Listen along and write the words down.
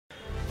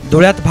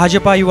धुळ्यात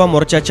भाजपा युवा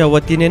मोर्चाच्या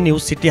वतीने न्यू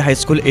सिटी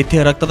हायस्कूल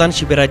येथे रक्तदान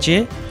शिबिराचे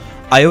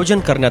आयोजन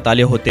करण्यात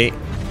आले होते।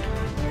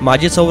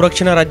 माजी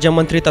संरक्षण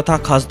राज्यमंत्री तथा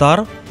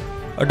खासदार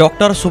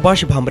डॉक्टर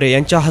सुभाष भामरे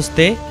यांच्या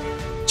हस्ते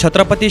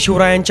छत्रपती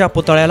शिवरायांच्या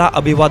पुतळ्याला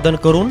अभिवादन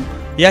करून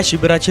या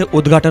शिबिराचे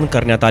उद्घाटन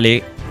करण्यात आले।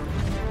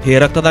 हे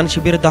रक्तदान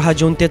शिबिर 10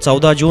 जून ते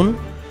 14 जून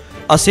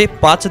असे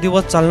 5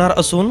 दिवस चालणार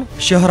असून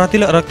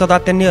शहरातील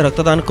रक्तदात्यांनी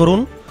रक्तदान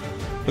करून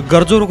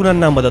गरजू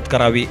रुग्णांना मदत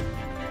करावी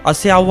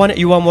असे आवाहन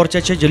युवा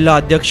मोर्चाचे जिल्हा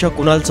अध्यक्ष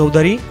कुणाल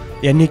चौधरी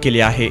यांनी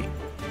केले आहे।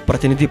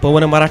 प्रतिनिधी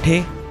पवन मराठे,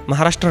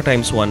 महाराष्ट्र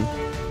टाइम्स 1,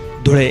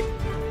 धुळे।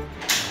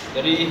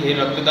 तरी हे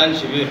रक्तदान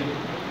शिबिर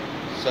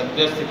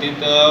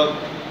सद्यस्थितीत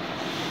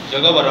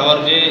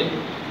जगभरावर जे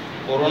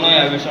कोरोना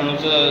या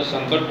विषाणूचं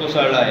संकट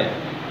कोसळलं आहे,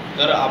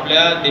 तर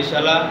आपल्या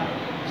देशाला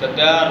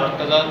सध्या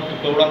रक्ताचा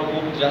तुटवडा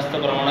खूप जास्त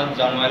प्रमाणात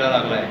जाणवायला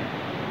लागला आहे।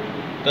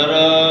 तर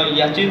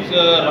याचीच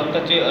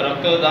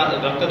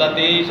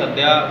रक्तदाते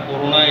सध्या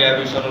कोरोना या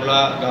विषाणूला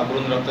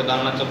घाबरून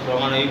रक्तदानाचं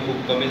प्रमाणही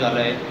खूप कमी झालं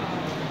आहे।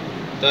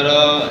 तर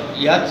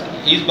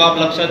हीच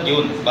बाब लक्षात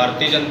घेऊन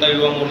भारतीय जनता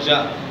युवा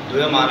मोर्चा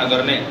धुळे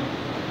महानगरने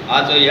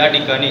आज या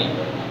ठिकाणी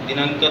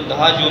दिनांक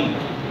 10 जून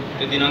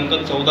ते दिनांक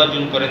 14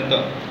 जूनपर्यंत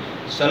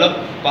सलग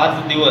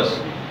 5 दिवस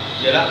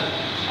गेला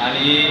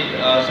आणि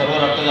सर्व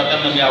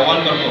रक्तदात्यांना मी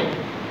आवाहन करतो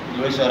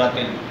धुळे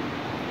शहरातील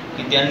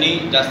की त्यांनी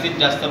जास्तीत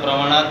जास्त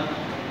प्रमाणात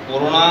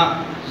कोरोना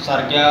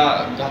सारख्या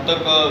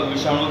घातक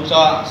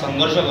विषाणूचा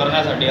संघर्ष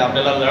करण्यासाठी,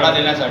 आपल्याला लढा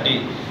देण्यासाठी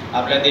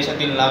आपल्या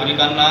देशातील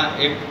नागरिकांना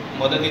एक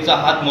मदतीचा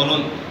हात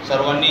म्हणून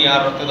सर्वांनी या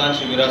रक्तदान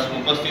शिबिरास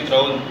उपस्थित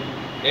राहून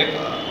एक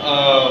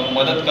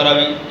मदत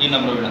करावी ही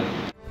नम्र विनंती।